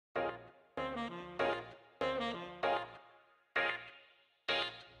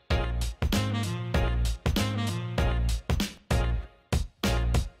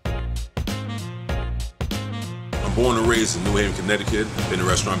I'm born and raised in New Haven, Connecticut. Been in the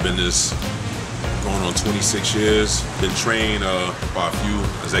restaurant business going on 26 years. Been trained by a few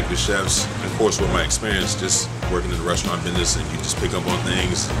executive chefs. And of course, with my experience just working in the restaurant business, and you just pick up on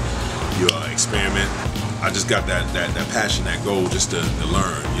things, you experiment. I just got that passion, that goal just to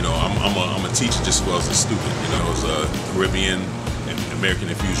learn. You know, I'm a teacher just as well as a student. You know, it's a Caribbean and American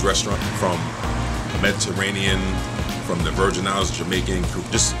infused restaurant, from Mediterranean, from the Virgin Islands, Jamaican,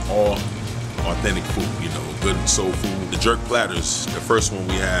 just all authentic food, you know, good soul food. The jerk platters, the first one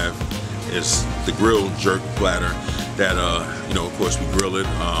we have is the grilled jerk platter that, you know, of course we grill it.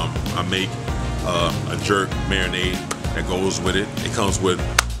 I make a jerk marinade that goes with it. It comes with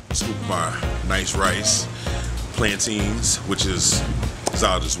a scoop of our nice rice, plantains, which is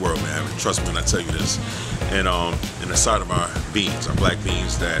out of this world, man. Trust me when I tell you this. And the side of our beans, our black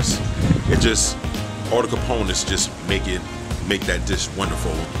beans, it just, all the components just make that dish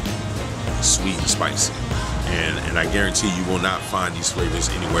wonderful, sweet and spicy. And I guarantee you will not find these flavors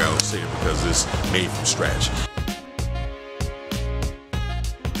anywhere else here because it's made from scratch.